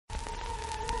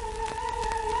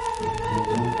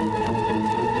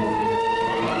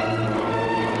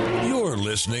You're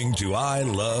listening to I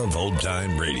Love Old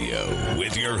Time Radio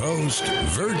with your host,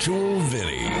 Virtual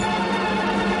Vinny.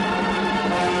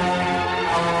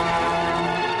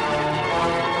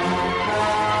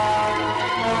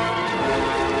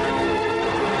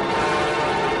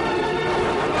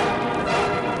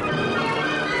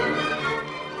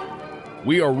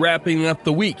 We are wrapping up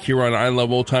the week here on I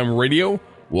Love Old Time Radio.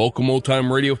 Welcome, Old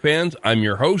Time Radio fans. I'm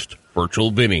your host, Virtual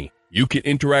Vinny. You can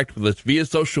interact with us via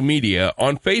social media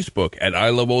on Facebook at I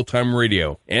Love Old Time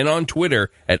Radio and on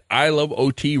Twitter at I Love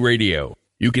OT Radio.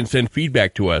 You can send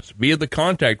feedback to us via the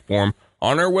contact form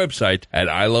on our website at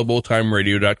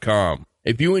iloveoldtimeradio.com.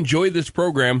 If you enjoy this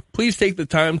program, please take the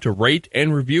time to rate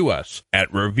and review us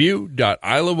at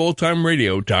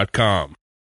review.iloveoldtimeradio.com.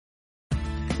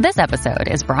 This episode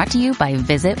is brought to you by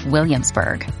Visit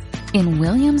Williamsburg. In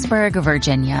Williamsburg,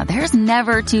 Virginia, there's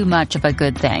never too much of a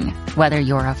good thing. Whether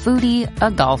you're a foodie,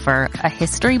 a golfer, a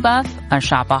history buff, a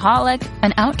shopaholic,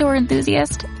 an outdoor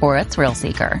enthusiast, or a thrill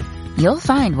seeker, you'll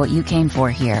find what you came for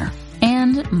here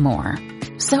and more.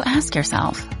 So ask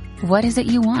yourself, what is it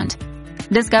you want?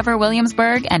 Discover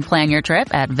Williamsburg and plan your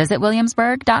trip at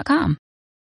visitwilliamsburg.com.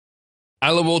 I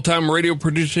Love Old Time Radio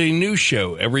produces a new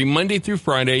show every Monday through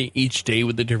Friday, each day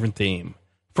with a different theme.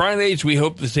 Fridays, we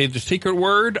hope to say the secret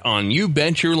word on You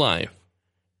Bet Your Life.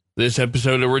 This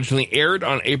episode originally aired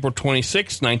on April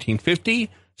 26,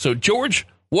 1950. So, George,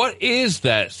 what is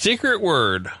that secret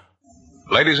word?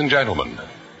 Ladies and gentlemen,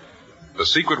 the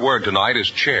secret word tonight is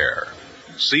chair.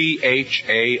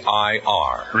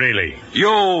 C-H-A-I-R. Really?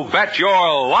 You bet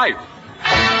your life.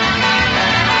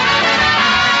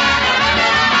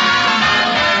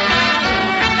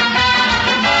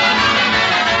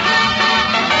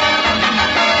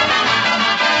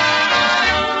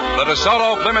 The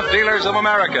DeSoto Plymouth Dealers of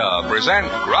America present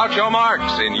Groucho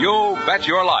Marx in You Bet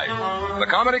Your Life, the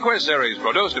comedy quiz series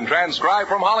produced and transcribed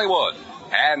from Hollywood.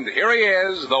 And here he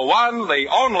is, the one, the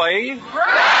only...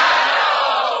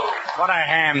 Groucho! What a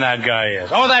ham that guy is.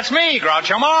 Oh, that's me,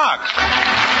 Groucho Marx.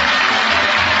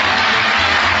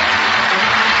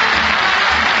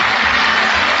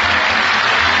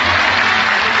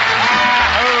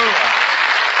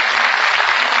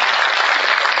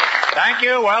 Thank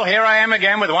you. Well, here I am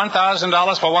again with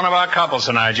 $1,000 for one of our couples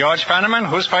tonight. George Fenneman,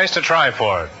 who's first to try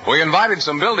for it? We invited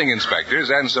some building inspectors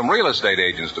and some real estate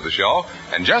agents to the show,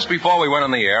 and just before we went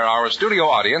on the air, our studio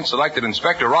audience selected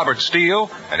Inspector Robert Steele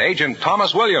and Agent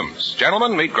Thomas Williams.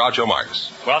 Gentlemen, meet Groucho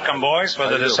Marx. Welcome, boys, for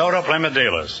the DeSoto Plymouth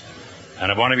Dealers.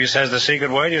 And if one of you says the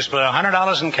secret word, you split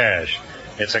 $100 in cash.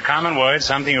 It's a common word,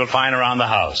 something you'll find around the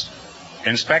house.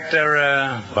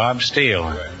 Inspector, Bob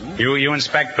Steele. You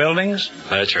inspect buildings?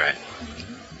 That's right.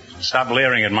 Stop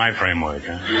leering at my framework,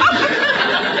 huh?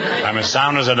 I'm as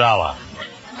sound as a dollar.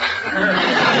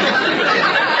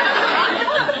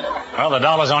 Well, the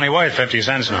dollar's only worth 50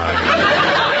 cents now.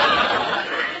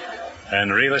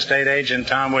 And real estate agent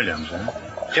Tom Williams, huh?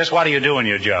 Just what do you do in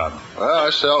your job? Well, I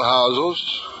sell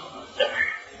houses,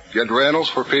 get rentals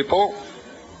for people,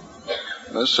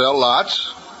 I sell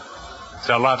lots.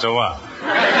 Sell lots of what?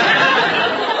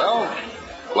 Well,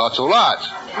 lots of lots.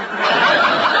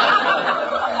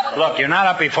 Look, you're not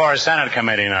up before a Senate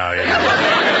committee now.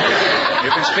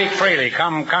 You can speak freely.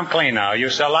 Come clean now. You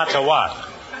sell lots of what?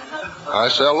 I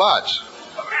sell lots.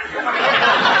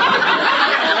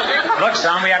 Look,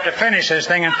 son, we have to finish this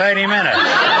thing in 30 minutes.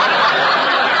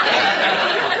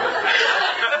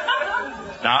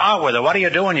 Now, out with it. What do you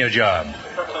do in your job?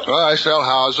 Well, I sell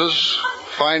houses,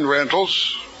 find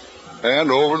rentals,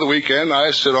 and over the weekend I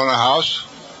sit on a house.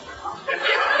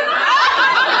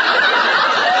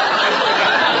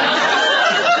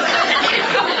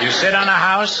 You sit on a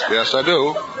house? Yes, I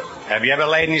do. Have you ever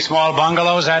laid any small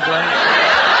bungalows that way?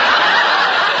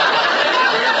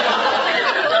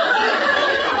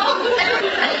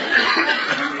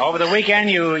 Over the weekend,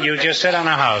 you just sit on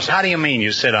a house. How do you mean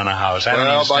you sit on a house? I don't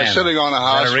understand. By sitting on a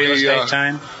house, is that a real estate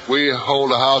time? We hold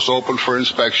the house open for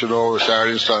inspection over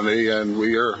Saturday and Sunday, and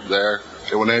we are there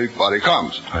when anybody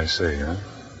comes. I see, huh?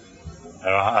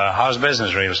 How's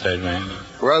business, real estate, man?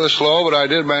 Rather slow, but I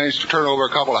did manage to turn over a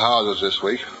couple of houses this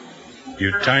week.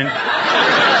 You turned?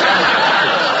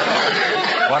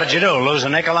 What did you do, lose a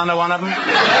nickel under one of them?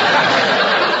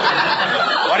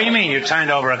 What do you mean you turned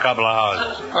over a couple of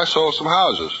houses? I sold some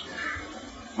houses.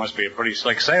 Must be a pretty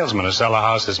slick salesman to sell a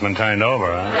house that's been turned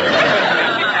over, huh?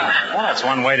 Well, that's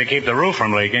one way to keep the roof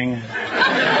from leaking.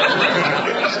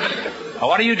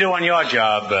 What do you do on your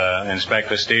job,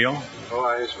 Inspector Steele? Oh,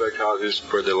 I inspect houses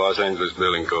per the Los Angeles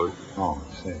Building Code. Oh,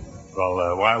 I see.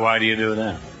 Well, why do you do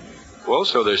that? Well,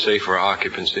 so they're safe for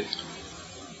occupancy.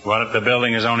 What if the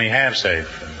building is only half safe?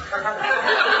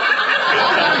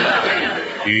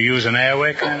 Do you use an air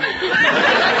wick?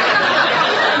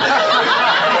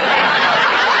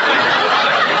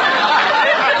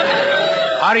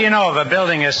 How do you know if a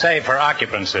building is safe for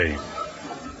occupancy?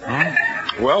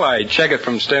 Well, I check it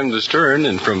from stem to stern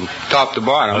and from top to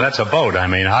bottom. Well, that's a boat. I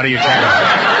mean, how do you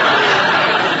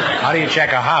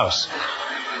check a house?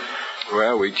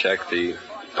 Well, we check the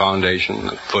foundation,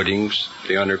 the footings,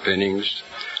 the underpinnings,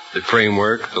 the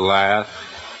framework, the lath,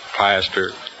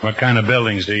 plaster. What kind of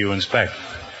buildings do you inspect?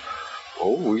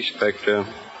 Oh, we inspect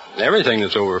everything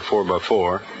that's over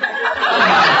 4x4.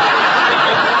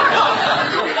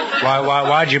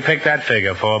 Why'd you pick that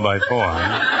figure, 4x4?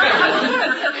 Huh?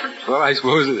 Well, I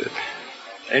suppose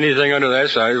anything under that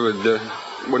size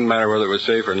wouldn't matter whether it was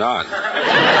safe or not.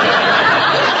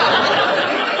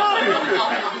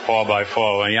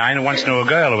 4x4. Well, yeah, I once knew a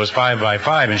girl who was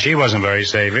 5x5, and she wasn't very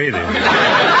safe either.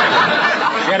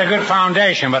 She had a good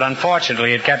foundation, but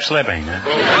unfortunately it kept slipping.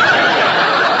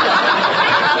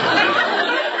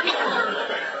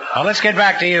 Well, let's get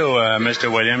back to you,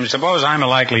 Mr. Williams. Suppose I'm a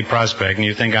likely prospect and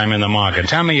you think I'm in the market.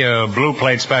 Tell me your blue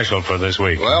plate special for this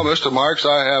week. Well, Mr. Marks,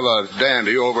 I have a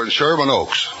dandy over in Sherman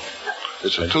Oaks.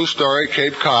 It's a 2-story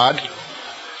Cape Cod.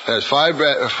 Has 5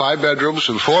 bedrooms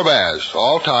and 4 baths,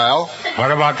 all tile. What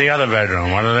about the other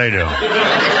bedroom? What do they do?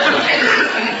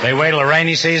 They wait till the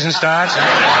rainy season starts?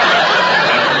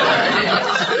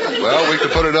 Well, we could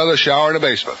put another shower in the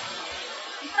basement.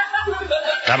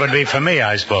 That would be for me,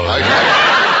 I suppose.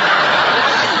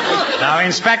 Now,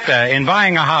 Inspector, in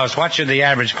buying a house, what should the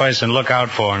average person look out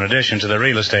for in addition to the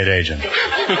real estate agent?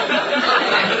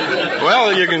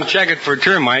 Well, you can check it for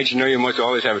termites. You know you must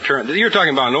always have a termite. You're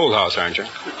talking about an old house, aren't you?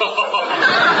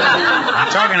 I'm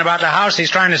talking about the house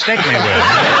he's trying to stick me with.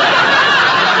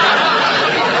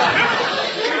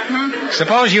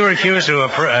 Suppose you refuse to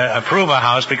approve a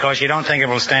house because you don't think it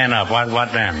will stand up.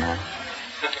 What then?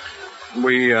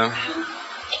 We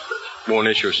won't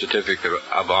issue a certificate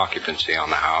of occupancy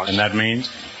on the house. And that means?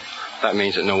 That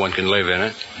means that no one can live in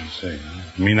it. I see.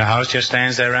 You mean the house just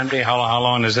stands there empty? How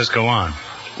long does this go on?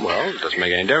 Well, it doesn't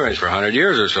make any difference for 100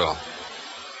 years or so.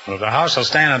 Well, if the house will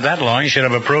stand up that long, you should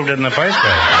have approved it in the first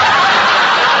place.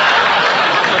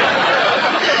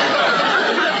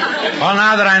 Well,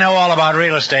 now that I know all about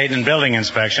real estate and building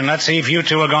inspection, let's see if you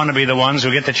two are going to be the ones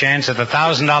who get the chance at the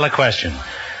 $1,000 question.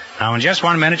 Now, in just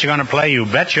 1 minute, you're going to play You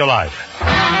Bet Your Life.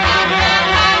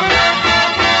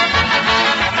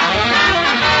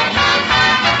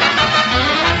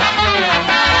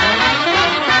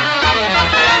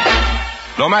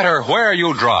 No matter where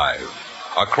you drive,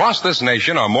 across this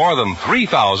nation are more than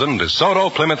 3,000 DeSoto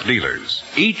Plymouth dealers,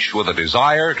 each with a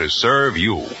desire to serve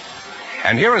you.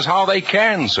 And here is how they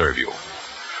can serve you.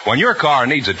 When your car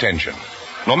needs attention,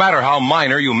 no matter how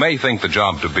minor you may think the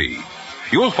job to be,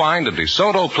 you'll find a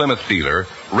DeSoto Plymouth dealer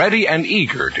ready and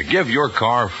eager to give your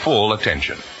car full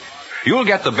attention. You'll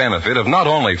get the benefit of not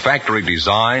only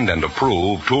factory-designed and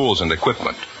approved tools and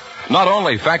equipment, not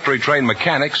only factory-trained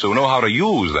mechanics who know how to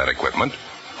use that equipment,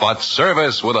 but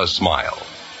service with a smile.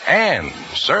 And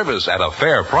service at a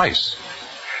fair price.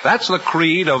 That's the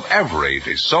creed of every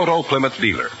DeSoto Plymouth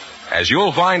dealer, as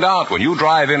you'll find out when you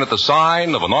drive in at the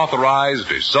sign of an authorized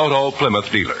DeSoto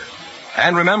Plymouth dealer.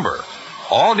 And remember,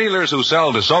 all dealers who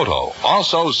sell DeSoto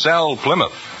also sell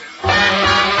Plymouth.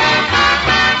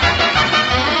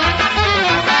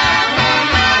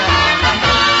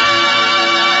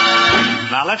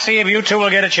 Now, let's see if you two will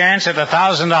get a chance at the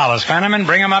 $1,000. Fenneman,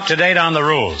 bring them up to date on the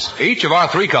rules. Each of our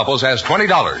 3 couples has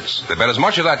 $20. They bet as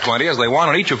much of that 20 as they want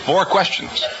on each of 4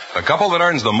 questions. The couple that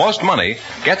earns the most money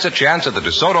gets a chance at the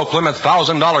DeSoto Plymouth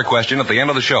 $1,000 question at the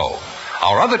end of the show.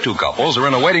 Our other 2 couples are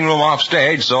in a waiting room off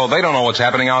stage, so they don't know what's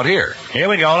happening out here. Here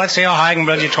we go. Let's see how high I can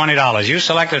build you $20. You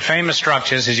selected famous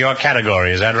structures as your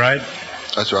category. Is that right?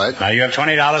 That's right. Now, you have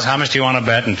 $20. How much do you want to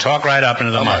bet? And talk right up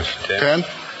into the mic. $10.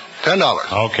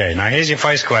 $10. Okay. Now, here's your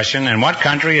first question. In what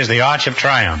country is the Arch of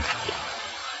Triumph?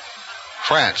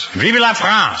 France. Vive la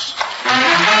France.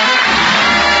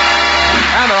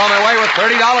 And they're on their way with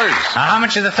 $30. Now, how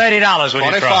much of the $30 would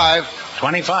you try? 25.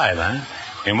 25, huh?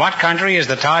 In what country is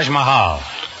the Taj Mahal?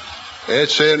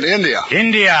 It's in India.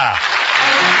 India.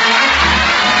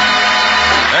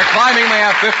 They're climbing. They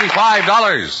have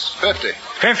 $55. 50.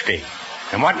 50.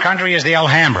 In what country is the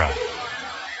Alhambra?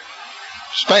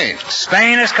 Spain.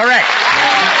 Spain is correct.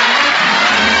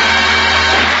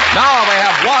 Now they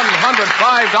have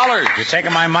 $105. You're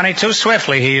taking my money too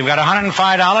swiftly here. You've got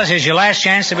 $105. Here's your last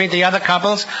chance to beat the other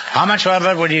couples. How much of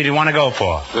it do you want to go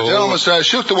for? The gentleman says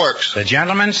shoot the works. The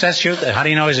gentleman says shoot. How do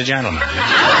you know he's a gentleman? I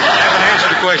haven't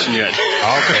answered the question yet.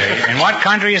 Okay. In what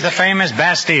country is the famous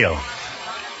Bastille?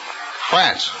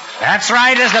 France. That's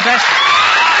right, is the best.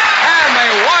 And they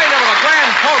wind up with a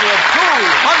grand total of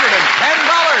 $210.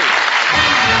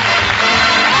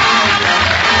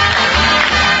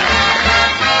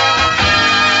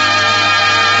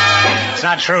 It's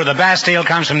not true. The Bastille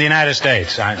comes from the United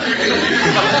States.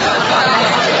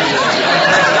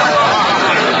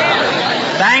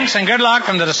 Thanks and good luck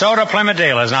from the DeSoto Plymouth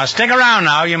dealers. Now stick around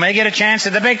now. You may get a chance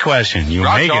at the big question. You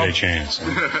may get a chance.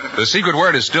 The secret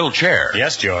word is still chair.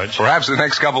 Yes, George. Perhaps the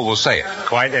next couple will say it.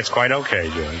 It's quite okay,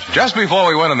 George. Just before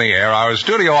we went on the air, our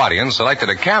studio audience selected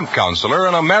a camp counselor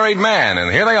and a married man.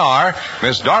 And here they are,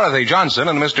 Miss Dorothy Johnson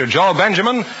and Mr. Joe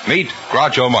Benjamin. Meet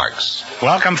Groucho Marx.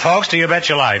 Welcome, folks, to You Bet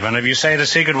Your Life. And if you say the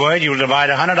secret word, you will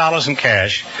divide $100 in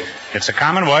cash. It's a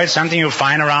common word, something you'll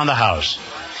find around the house.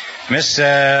 Miss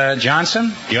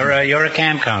Johnson, you're a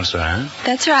camp counselor, huh?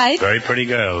 That's right. Very pretty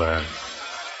girl.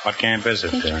 What camp is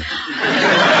it?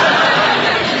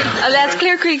 That's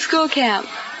Clear Creek School Camp.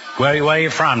 Where are you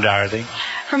from, Dorothy?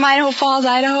 From Idaho Falls,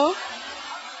 Idaho.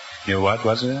 You what?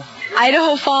 What's it?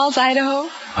 Idaho Falls, Idaho.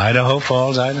 Idaho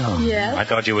Falls, Idaho. Yes. I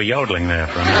thought you were yodeling there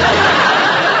for a minute.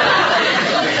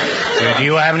 Do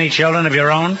you have any children of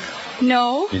your own?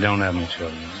 No. You don't have any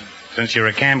children. Since you're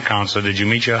a camp counselor, did you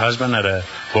meet your husband at a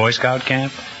Boy Scout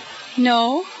camp?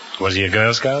 No. Was he a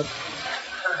Girl Scout?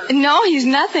 No, he's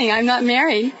nothing. I'm not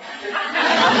married.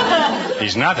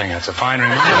 He's nothing. That's a fine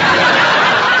remark.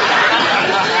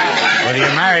 Whether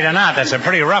you're married or not, that's a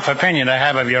pretty rough opinion to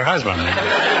have of your husband.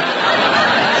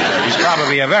 He's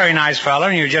probably a very nice fellow,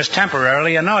 and you're just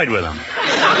temporarily annoyed with him.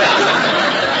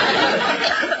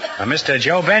 Mr.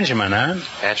 Joe Benjamin, huh?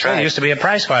 That's right. He used to be a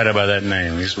prize fighter by that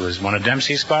name. He was one of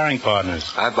Dempsey's sparring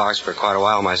partners. I boxed for quite a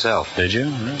while myself. Did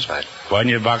you? That's right. Why didn't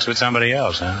you box with somebody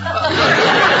else, huh?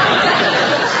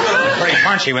 Pretty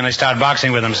punchy when they start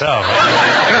boxing with themselves.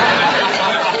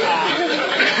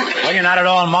 Well, you're not at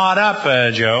all mauled up,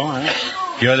 Joe. Huh?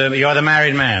 You're the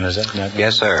married man, is it?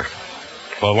 Yes, sir.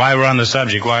 Well, while we're on the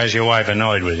subject, why is your wife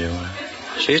annoyed with you?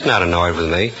 She's not annoyed with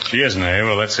me. She isn't, eh?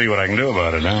 Well, let's see what I can do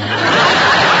about it, huh?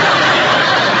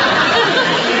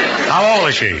 How old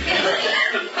is she?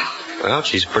 Well,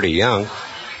 she's pretty young.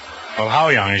 Well, how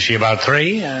young? Is she about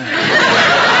 3? No,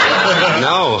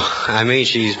 I mean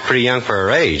she's pretty young for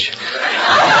her age.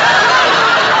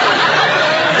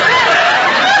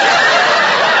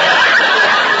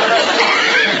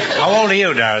 How old are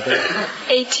you, Dorothy?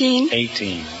 18.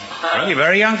 18. Well, you're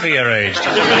very young for your age.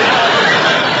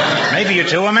 Maybe you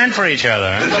two are meant for each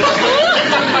other. Huh?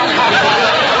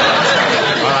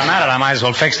 Well, I'm at it. I might as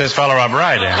well fix this fellow up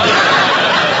right.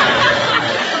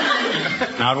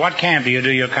 Now, at what camp do you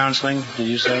do your counseling, did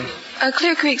you say?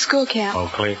 Clear Creek School Camp. Oh,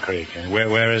 Clear Creek.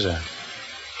 Where is it?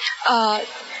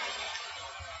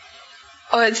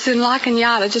 It's in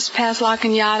Lochanyata, just past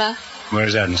Lochanyata. Where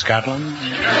is that, in Scotland?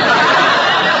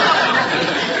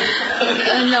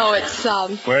 No, it's,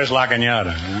 Where's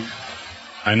Lochanyata? Huh?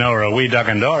 I know where a wee duck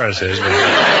and Doris is, but...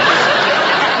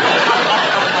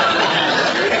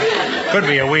 Could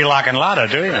be a wee lock and ladder,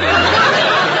 too.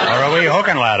 Or a wee hook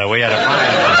and ladder. We had a fine.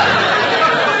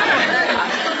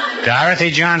 Dorothy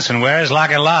Johnson, where's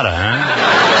Lock and Ladder, huh?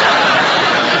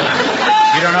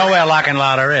 You don't know where Lock and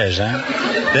Ladder is, huh?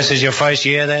 This is your first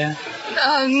year there?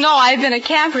 No, I've been a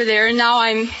camper there, and now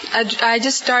I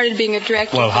just started being a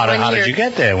director. Well, how did you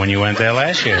get there when you went there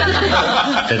last year?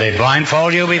 Did they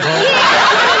blindfold you before?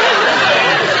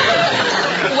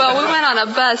 Well, we went on a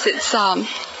bus. It's,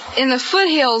 in the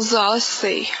foothills, let's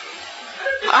see.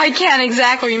 I can't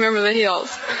exactly remember the hills.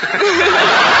 It's there.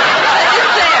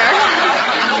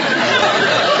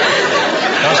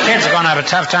 Those kids are going to have a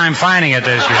tough time finding it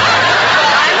this year.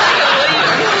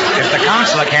 If the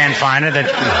counselor can't find it,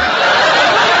 there's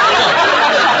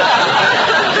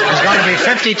going to be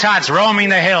 50 tots roaming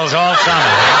the hills all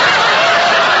summer.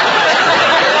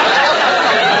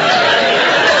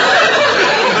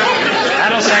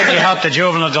 That'll save you help the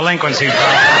juvenile delinquency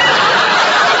problem.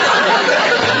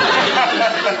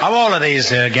 How old are these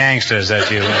gangsters that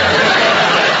you...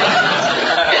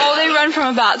 Oh, they run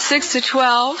from about 6 to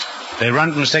 12. They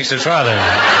run from 6 to 12, then.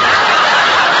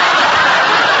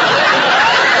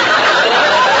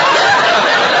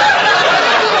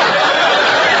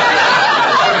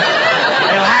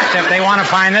 They'll have to if they want to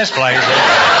find this place.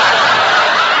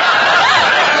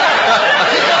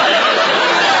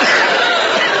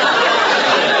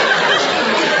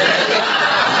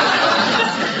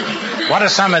 What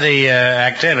are some of the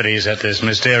activities at this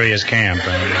mysterious camp?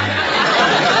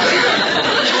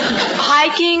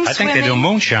 Hiking, I think swimming. they do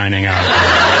moonshining out there.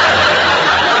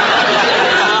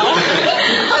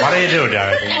 What do you do,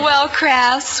 Dorothy? Well,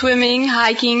 crafts, swimming,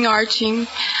 hiking, arching.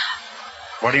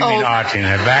 What do you mean arching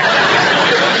their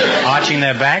backs? Arching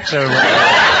their backs or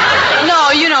what?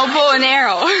 No, bow and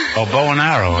arrow. Oh, bow and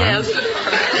arrow, huh? Yes.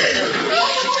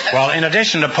 Well, in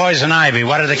addition to poison ivy,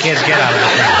 what do the kids get out of the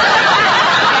camp?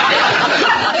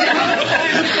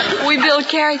 We build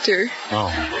character.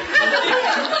 Oh.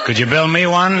 Could you build me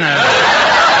one? I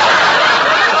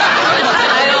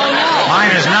don't know.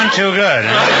 Mine is none too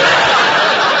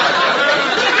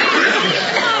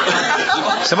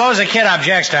good. Suppose a kid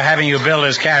objects to having you build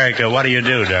his character. What do you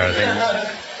do, Dorothy?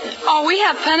 Oh, we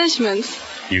have punishments.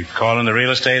 You call in the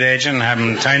real estate agent and have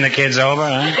him turn the kids over,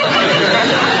 huh?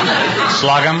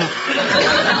 Slug them?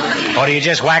 Or do you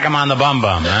just whack them on the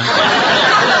bum-bum, huh?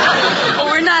 Oh,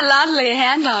 we're not allowed to lay a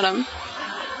hand on them.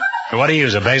 What do you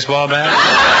use, a baseball bat?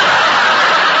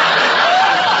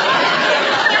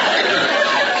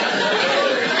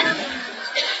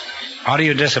 How do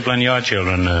you discipline your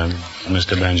children,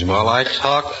 Mr. Benjamin? Well, I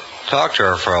talk to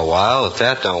her for a while. If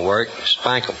that don't work,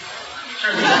 spank them.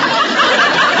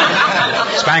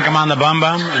 Spank them on the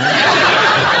bum-bum?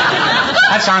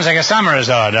 That sounds like a summer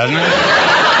resort, doesn't it?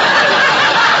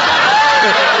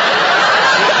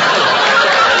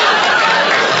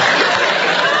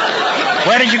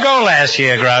 Where did you go last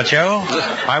year, Groucho?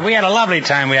 Why, we had a lovely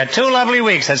time. We had 2 lovely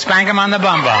weeks at Spank 'em on the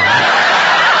bum-bum.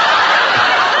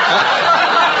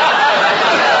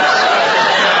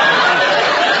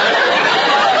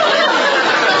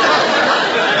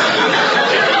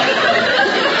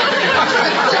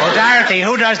 Well, Dorothy,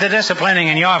 who does the disciplining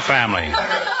in your family?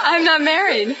 I'm not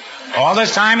married. All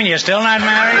this time and you're still not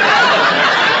married?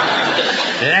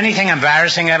 Did anything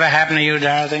embarrassing ever happen to you,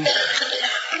 Dorothy?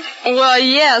 Well,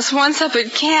 yes. Once up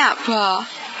at camp,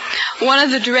 one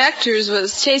of the directors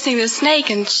was chasing the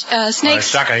snake, and snakes... Well, a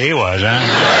sucker he was, huh?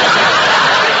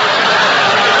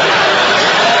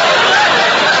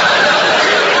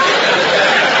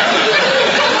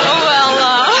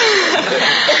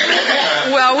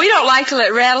 Well, we don't like to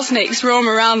let rattlesnakes roam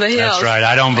around the hills. That's right.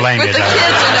 I don't blame you, With the Dorothy.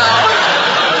 kids,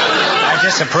 I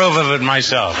disapprove of it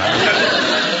myself.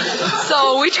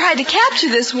 So we tried to capture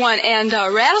this one, and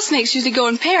rattlesnakes usually go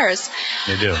in pairs.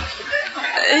 You do?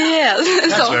 Yes.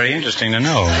 That's very interesting to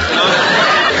know.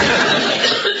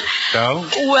 So?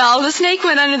 Well, the snake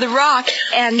went under the rock,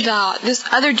 and this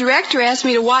other director asked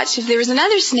me to watch if there was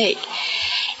another snake.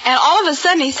 And all of a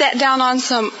sudden, he sat down on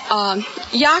some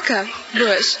yucca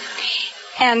bush.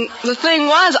 And the thing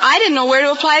was, I didn't know where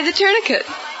to apply the tourniquet.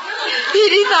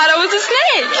 He thought it was a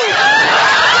snake.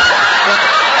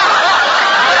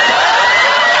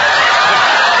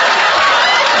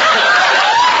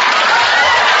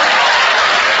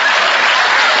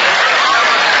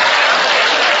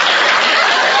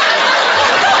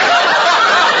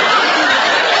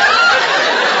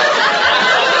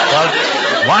 Well,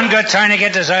 one good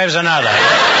tourniquet deserves another.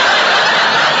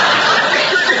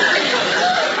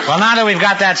 Well, now that we've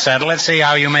got that settled, let's see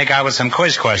how you make out with some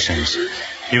quiz questions.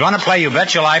 You're going to play You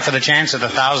Bet Your Life for the chance at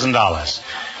 $1,000.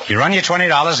 You run your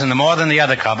 $20 into more than the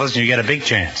other couples, and you get a big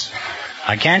chance.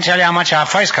 I can't tell you how much our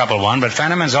first couple won, but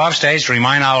Fenneman's off stage to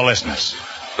remind our listeners.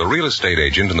 The real estate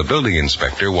agent and the building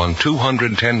inspector won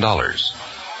 $210.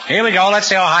 Here we go. Let's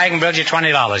see how high I can build you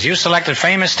 $20. You selected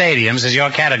famous stadiums as your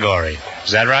category.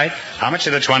 Is that right? How much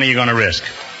of the 20 are you going to risk?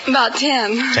 About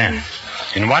 10. 10.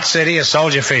 In what city is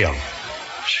Soldier Field?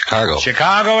 Chicago.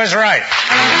 Chicago is right.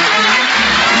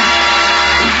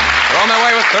 We're on their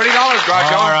way with $30,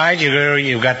 Groucho. All right,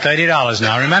 you've got $30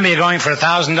 now. Remember, you're going for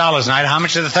 $1,000 tonight. How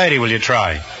much of the 30 will you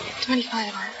try?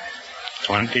 25.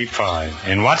 25.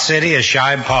 In what city is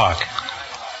Shibe Park?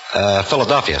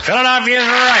 Philadelphia. Philadelphia is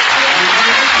right.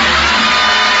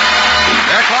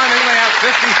 They're climbing. They have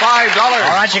 $55.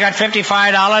 All right, you got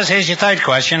 $55. Here's your third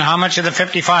question. How much of the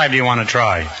 55 do you want to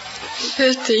try?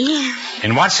 50.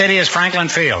 In what city is Franklin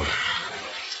Field?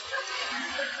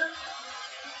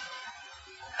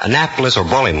 Annapolis or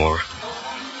Baltimore.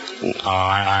 Oh,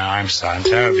 I'm sorry. I'm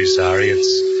terribly sorry.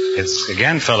 It's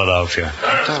again Philadelphia.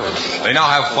 They now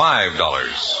have $5.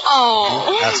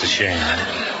 Oh. That's a shame.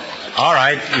 All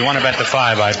right, you want to bet the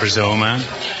 5, I presume, huh?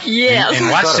 Yes. In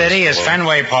what city is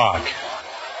Fenway Park?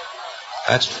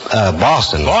 That's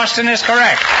Boston. Boston is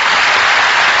correct.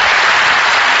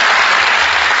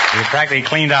 You're practically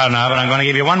cleaned out now, but I'm going to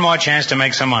give you one more chance to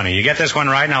make some money. You get this one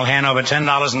right, and I'll hand over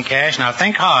 $10 in cash. Now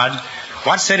think hard.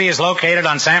 What city is located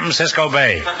on San Francisco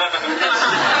Bay? Oh,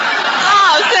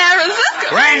 San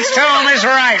Francisco. Rain's Tomb is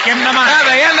right. Give him the money. And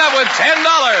they end up with $10.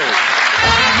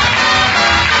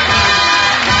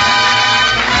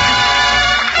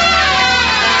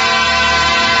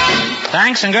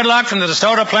 Thanks and good luck from the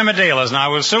DeSoto Plymouth dealers.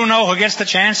 Now, we'll soon know who gets the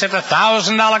chance at the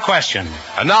 $1,000 question.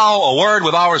 And now, a word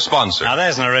with our sponsor. Now,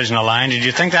 there's an original line. Did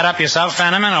you think that up yourself,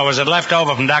 Fenneman, or was it left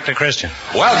over from Dr. Christian?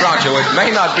 Well, Groucho, it may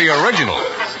not be original,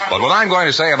 but what I'm going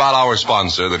to say about our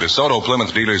sponsor, the DeSoto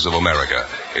Plymouth Dealers of America,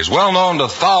 is well known to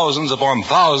thousands upon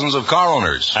thousands of car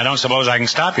owners. I don't suppose I can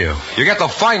stop you. You get the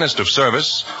finest of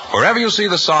service wherever you see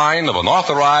the sign of an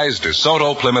authorized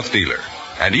DeSoto Plymouth dealer.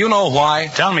 And do you know why?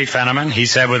 Tell me, Fenneman, he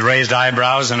said with raised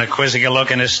eyebrows and a quizzical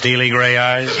look in his steely gray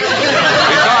eyes.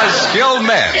 Because skilled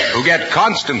men who get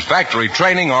constant factory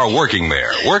training are working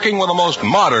there, working with the most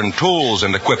modern tools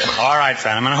and equipment. All right,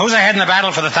 Fenneman, who's ahead in the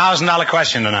battle for the $1,000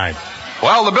 question tonight?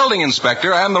 Well, the building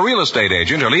inspector and the real estate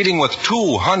agent are leading with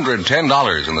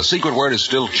 $210, and the secret word is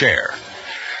still chair.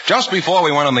 Just before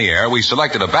we went on the air, we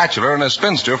selected a bachelor and a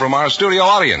spinster from our studio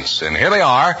audience. And here they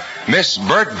are, Miss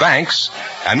Bert Banks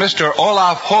and Mr.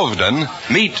 Olaf Hovden.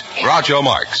 Meet Groucho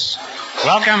Marx.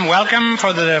 Welcome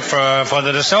for the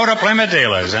DeSoto Plymouth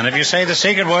dealers. And if you say the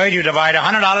secret word, you divide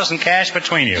 $100 in cash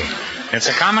between you. It's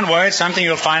a common word, something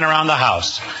you'll find around the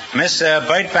house. Miss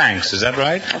Bert Banks, is that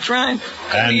right? That's right.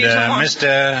 And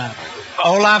Mr.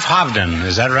 Olaf Hovden,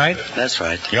 is that right? That's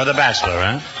right. You're the bachelor,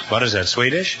 huh? What is that,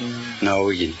 Swedish?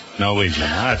 Norwegian. Norwegian.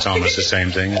 That's almost the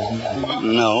same thing, isn't it?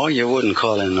 No, you wouldn't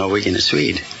call a Norwegian a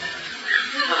Swede.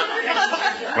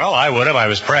 Well, I would if I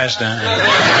was pressed.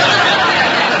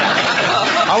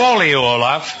 How old are you,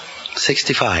 Olaf?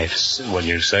 65. Well,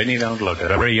 you certainly don't look it.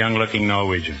 A very young-looking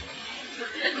Norwegian.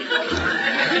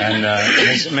 And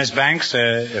Miss Banks,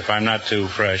 if I'm not too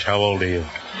fresh, how old are you?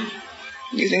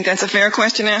 You think that's a fair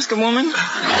question to ask a woman?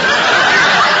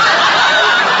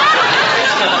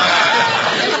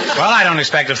 Well, I don't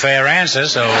expect a fair answer,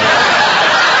 so...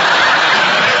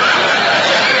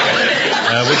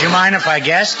 would you mind if I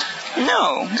guessed?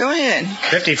 No, go ahead.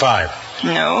 55.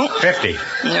 No. 50.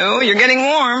 No, you're getting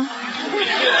warm.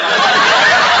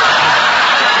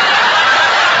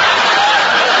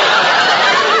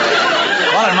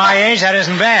 Well, at my age, that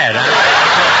isn't bad.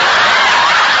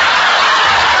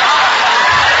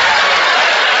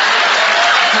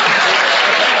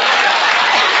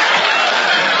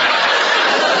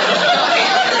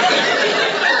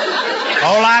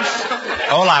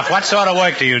 Olaf, what sort of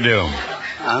work do you do?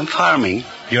 I'm farming.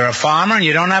 You're a farmer and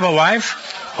you don't have a wife?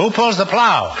 Who pulls the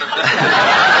plow?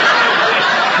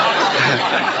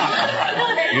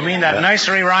 You mean that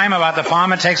nursery rhyme about the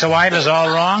farmer takes a wife is all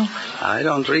wrong? I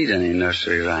don't read any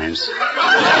nursery rhymes. Well,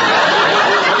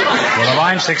 if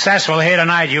I'm successful here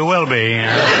tonight, you will be.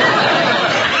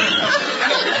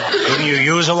 Couldn't you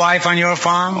use a wife on your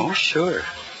farm? Oh, sure.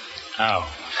 How?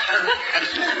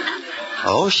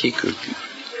 Oh, she could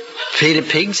feed the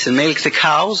pigs and milk the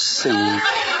cows and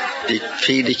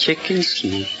feed the chickens.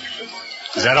 And...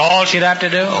 Is that all she'd have to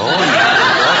do? Oh,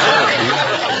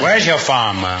 no. Where's your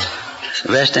farm?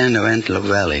 West end of Antelope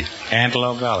Valley.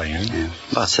 Antelope Valley, huh? Yeah,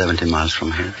 about 70 miles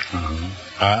from here.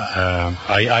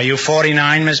 Mm-hmm. Are you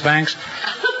 49, Miss Banks?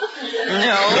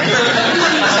 No.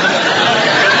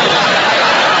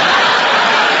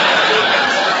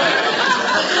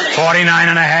 49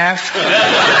 and a half?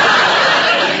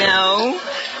 No.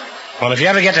 Well, if you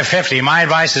ever get to 50, my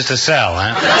advice is to sell,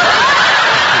 huh?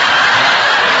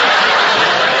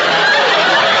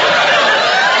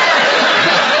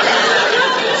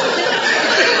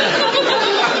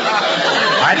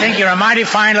 I think you're a mighty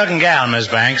fine-looking gal, Miss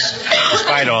Banks,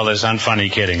 despite all this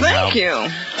unfunny kidding. Thank you.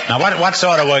 Now, what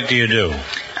sort of work do you do?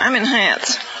 I'm in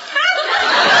hats.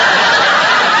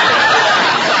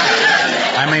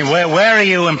 I mean, where are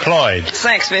you employed?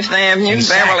 Saks Fifth Avenue, in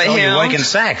Beverly Hills. Hills. You work in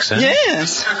Saks, huh?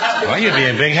 Yes. Well, you'd be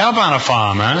a big help on a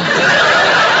farm, huh?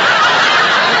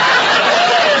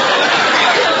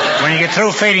 When you get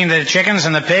through feeding the chickens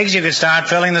and the pigs, you could start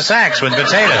filling the sacks with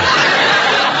potatoes.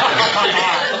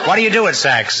 What do you do at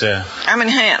Saks? I'm in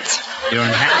hats. You're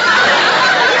in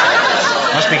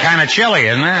hats? Must be kind of chilly,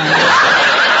 isn't it?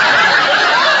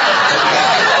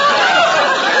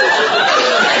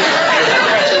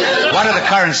 What are the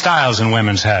current styles in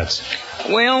women's hats?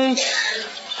 Well,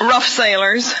 rough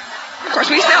sailors. Of course,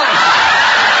 we sell...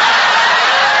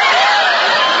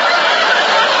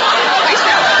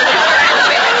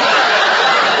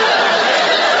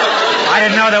 I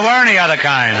didn't know there were any other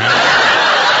kind.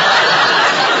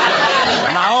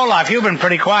 Now, Olaf, you've been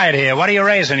pretty quiet here. What do you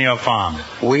raise in your farm?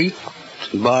 Wheat,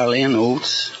 barley, and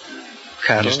oats.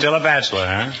 Cattle. You're still a bachelor,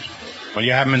 huh? Well,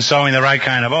 you haven't been sowing the right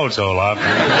kind of oats, Olaf.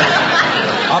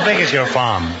 How big is your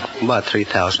farm? About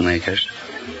 3,000 acres.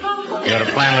 You ought to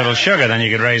plant a little sugar, then you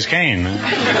could raise cane.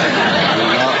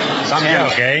 Some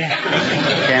joke, eh?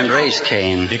 Can't raise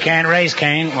cane. You can't raise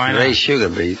cane? Why not? Raise sugar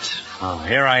beets. Oh,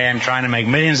 here I am trying to make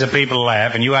millions of people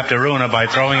laugh, and you have to ruin it by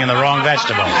throwing in the wrong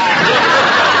vegetable.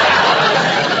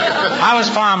 How is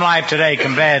farm life today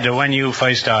compared to when you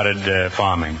first started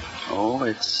farming? Oh,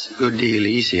 it's a good deal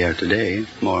easier today.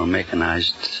 More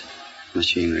mechanized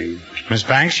machinery. Miss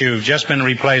Banks, you've just been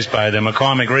replaced by the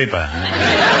McCormick Reaper.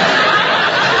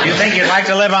 You think you'd like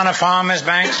to live on a farm, Miss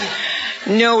Banks?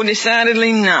 No,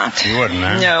 decidedly not. You wouldn't,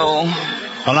 huh? No.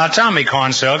 Well, now tell me,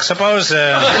 Cornsilk, suppose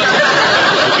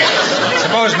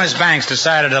Miss Banks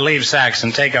decided to leave Sax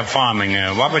and take up farming.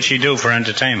 What would she do for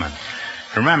entertainment?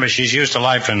 Remember, she's used to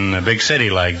life in a big city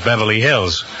like Beverly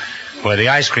Hills, where the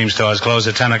ice cream stores close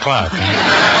at 10 o'clock.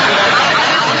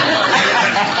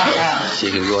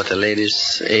 She could go to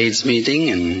ladies' aids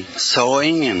meeting and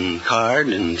sewing and card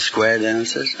and square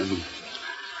dances and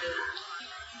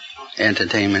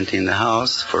entertainment in the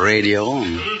house for radio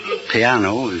and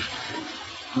piano.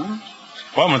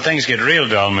 Well, when things get real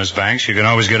dull, Miss Banks, you can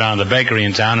always go down to the bakery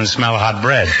in town and smell hot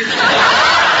bread.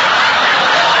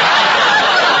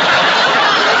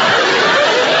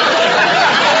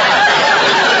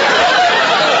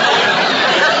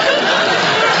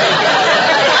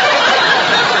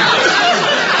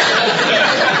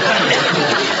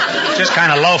 Just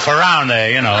kind of loaf around there,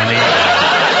 you know.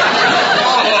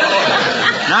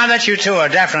 Now that you two are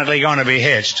definitely going to be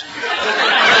hitched.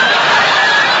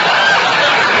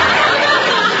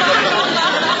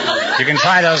 You can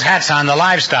try those hats on the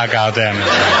livestock out there,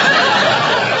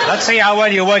 Mr. Let's see how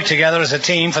well you work together as a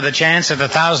team for the chance at the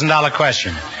 $1,000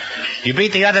 question. You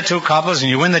beat the other two couples and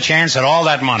you win the chance at all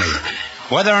that money.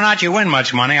 Whether or not you win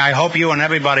much money, I hope you and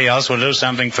everybody else will do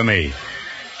something for me.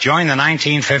 Join the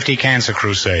 1950 Cancer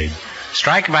Crusade.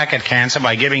 Strike back at cancer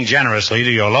by giving generously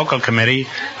to your local committee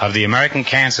of the American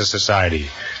Cancer Society.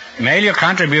 Mail your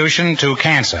contribution to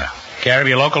Cancer, care of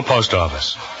your local post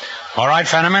office. All right,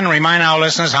 Fenneman, remind our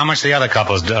listeners how much the other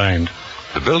couples earned.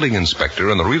 The building inspector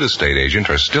and the real estate agent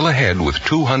are still ahead with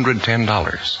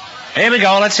 $210. Here we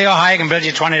go. Let's see how high I can build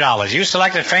you $20. You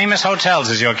selected famous hotels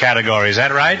as your category. Is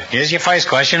that right? Here's your first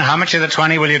question. How much of the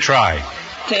 20 will you try?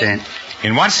 10.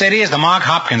 In what city is the Mark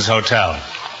Hopkins Hotel?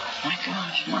 My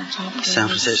gosh, Mark Hopkins. San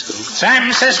Francisco. San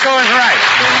Francisco is right.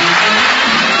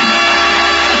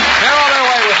 They're on their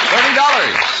way with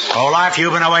 $30. Whole life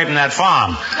you've been away from that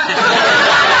farm.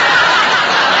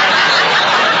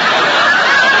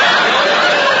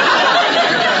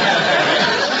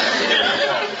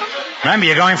 Remember,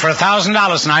 you're going for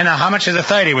 $1,000 tonight. Now, how much of the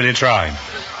 30 will you try?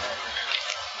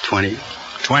 20.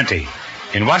 20.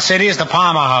 In what city is the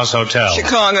Palmer House Hotel?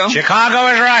 Chicago. Chicago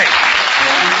is right.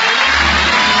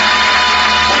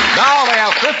 Now they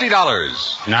have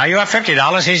 $50. Now you have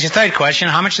 $50. Here's your third question.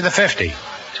 How much of the 50?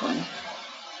 20.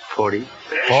 40.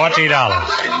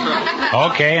 $40.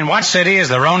 Okay, in what city is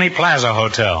the Roney Plaza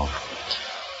Hotel?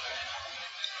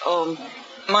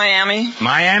 Miami.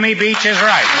 Miami Beach is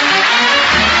right.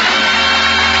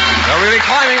 They're really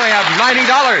climbing. They have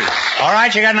 $90. All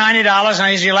right, you got $90. Now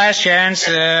here's your last chance.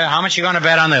 How much you going to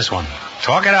bet on this one?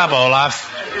 Talk it up, Olaf.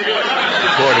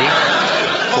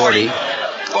 40.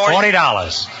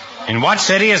 $40. In what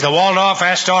city is the Waldorf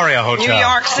Astoria Hotel? New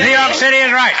York City. New York City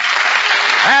is right.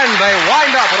 And they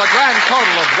wind up with a grand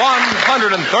total of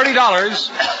 $130.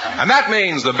 And that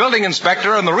means the building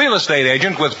inspector and the real estate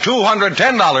agent with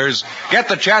 $210 get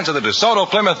the chance of the DeSoto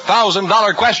Plymouth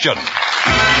 $1,000 question.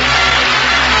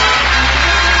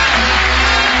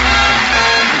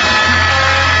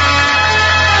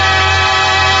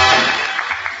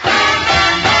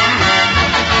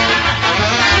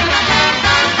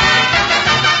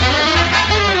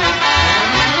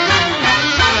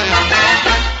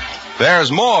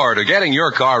 There's more to getting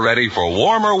your car ready for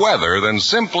warmer weather than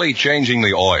simply changing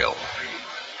the oil.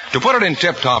 To put it in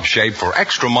tip-top shape for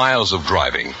extra miles of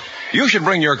driving, you should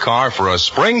bring your car for a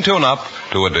spring tune-up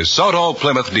to a DeSoto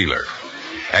Plymouth dealer.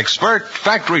 Expert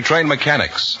factory-trained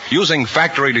mechanics using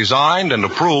factory-designed and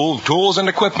approved tools and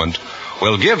equipment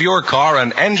will give your car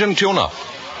an engine tune-up,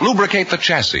 lubricate the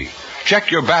chassis, check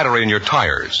your battery and your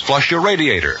tires, flush your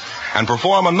radiator, and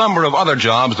perform a number of other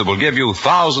jobs that will give you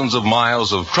thousands of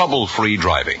miles of trouble-free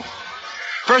driving.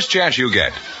 First chance you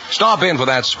get, stop in for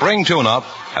that spring tune-up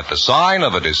at the sign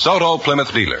of a DeSoto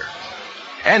Plymouth dealer.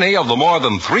 Any of the more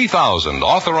than 3,000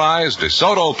 authorized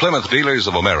DeSoto Plymouth dealers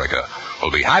of America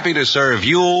will be happy to serve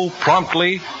you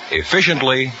promptly,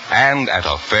 efficiently, and at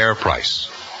a fair price.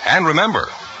 And remember,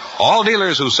 all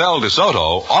dealers who sell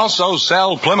DeSoto also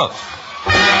sell Plymouth.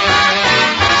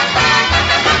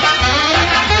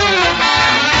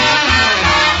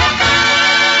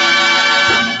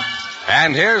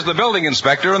 And here's the building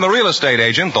inspector and the real estate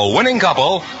agent, the winning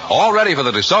couple, all ready for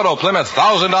the DeSoto Plymouth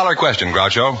 $1,000 question,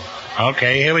 Groucho.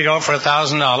 Okay, here we go for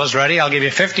 $1,000. Ready? I'll give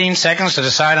you 15 seconds to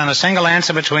decide on a single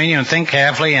answer between you and think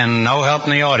carefully and no help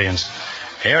in the audience.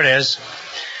 Here it is.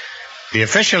 The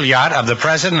official yacht of the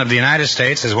President of the United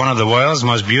States is one of the world's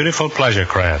most beautiful pleasure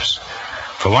crafts.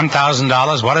 For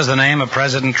 $1,000, what is the name of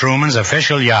President Truman's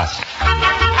official yacht?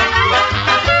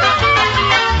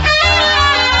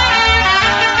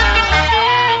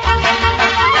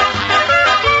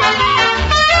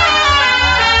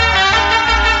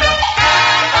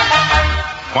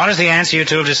 What is the answer you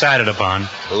two have decided upon?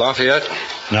 Lafayette?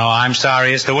 No, I'm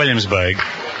sorry. It's the Williamsburg.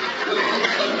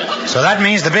 So that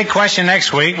means the big question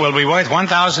next week will be worth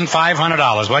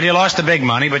 $1,500. Well, you lost the big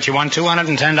money, but you won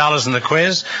 $210 in the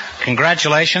quiz.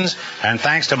 Congratulations, and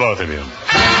thanks to both of you.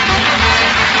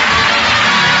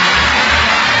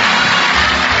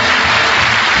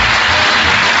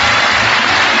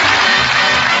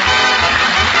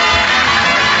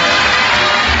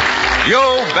 You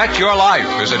Bet Your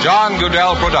Life is a John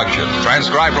Goodell production.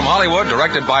 Transcribed from Hollywood,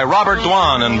 directed by Robert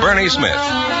Dwan and Bernie Smith.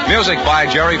 Music by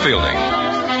Jerry Fielding.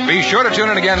 Be sure to tune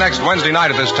in again next Wednesday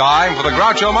night at this time for the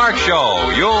Groucho Marx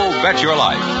Show, You Bet Your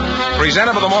Life.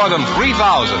 Presented by the more than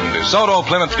 3,000 DeSoto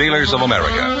Plymouth dealers of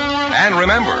America. And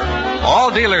remember,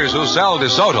 all dealers who sell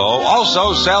DeSoto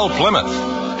also sell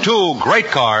Plymouth. Two great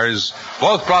cars,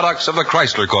 both products of the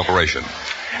Chrysler Corporation.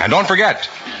 And don't forget,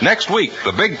 next week,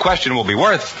 the big question will be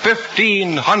worth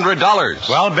 $1,500.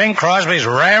 Well, Bing Crosby's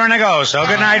raring to go, so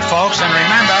good night, folks, and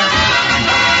remember,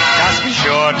 just be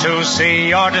sure to see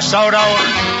your DeSoto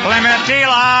Plymouth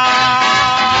dealer.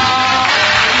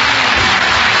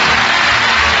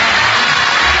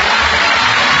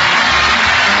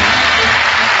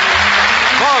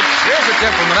 Folks, here's a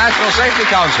tip from the National Safety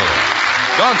Council.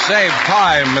 Don't save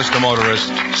time, Mr.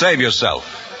 Motorist. Save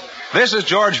yourself. This is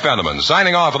George Fenneman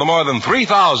signing off for the more than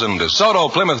 3,000 DeSoto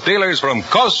Plymouth dealers from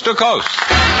coast to coast.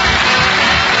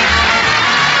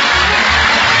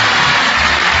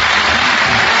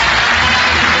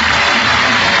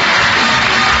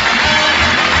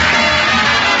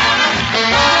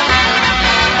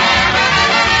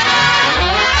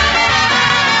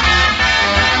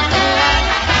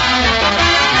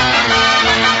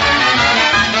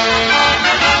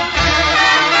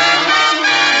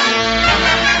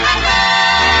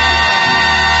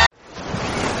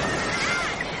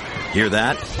 Hear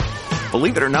that?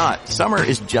 Believe it or not, summer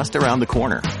is just around the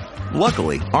corner.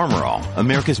 Luckily, Armor All,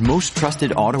 America's most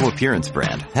trusted auto appearance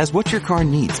brand, has what your car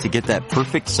needs to get that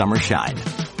perfect summer shine.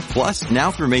 Plus, now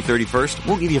through May 31st,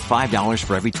 we'll give you $5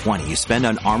 for every $20 you spend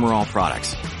on Armor All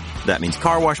products. That means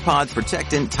car wash pods,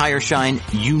 protectant, tire shine,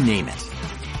 you name it.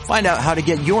 Find out how to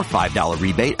get your $5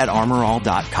 rebate at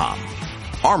ArmorAll.com.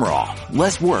 Armor All,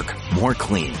 less work, more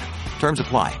clean. Terms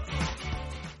apply.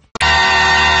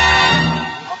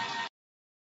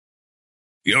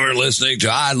 You're listening to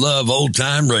I Love Old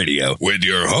Time Radio with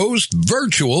your host,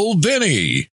 Virtual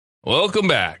Vinny. Welcome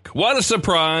back. What a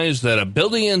surprise that a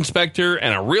building inspector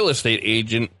and a real estate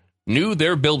agent knew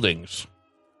their buildings.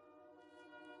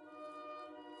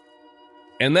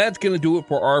 And that's going to do it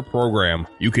for our program.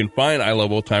 You can find I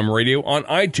Love Old Time Radio on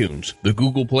iTunes, the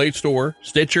Google Play Store,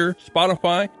 Stitcher,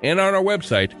 Spotify, and on our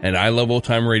website at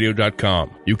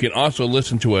iloveoldtimeradio.com. You can also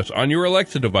listen to us on your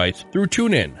Alexa device through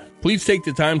TuneIn. Please take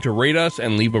the time to rate us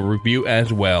and leave a review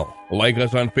as well. Like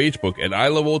us on Facebook at I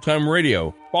Love Old Time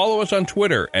Radio. Follow us on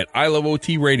Twitter at I Love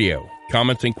OT Radio.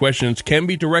 Comments and questions can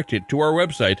be directed to our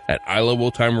website at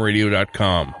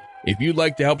iloveoldtimeradio.com. If you'd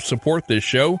like to help support this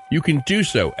show, you can do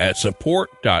so at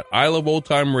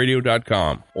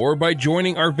support.iloveoldtimeradio.com or by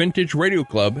joining our Vintage Radio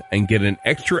Club and get an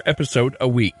extra episode a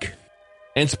week.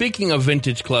 And speaking of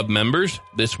Vintage Club members,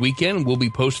 this weekend we'll be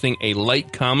posting a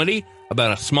light comedy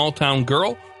about a small-town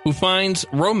girl who finds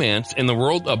romance in the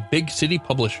world of big city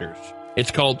publishers.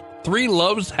 It's called Three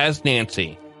Loves Has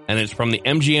Nancy, and it's from the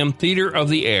MGM Theater of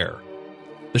the Air.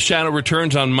 The Shadow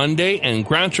returns on Monday, and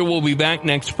Groucho will be back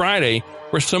next Friday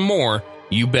for some more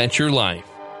You Bet Your Life.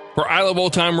 For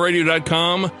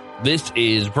iloveoldtimeradio.com, this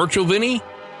is Virtual Vinny,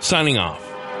 signing off.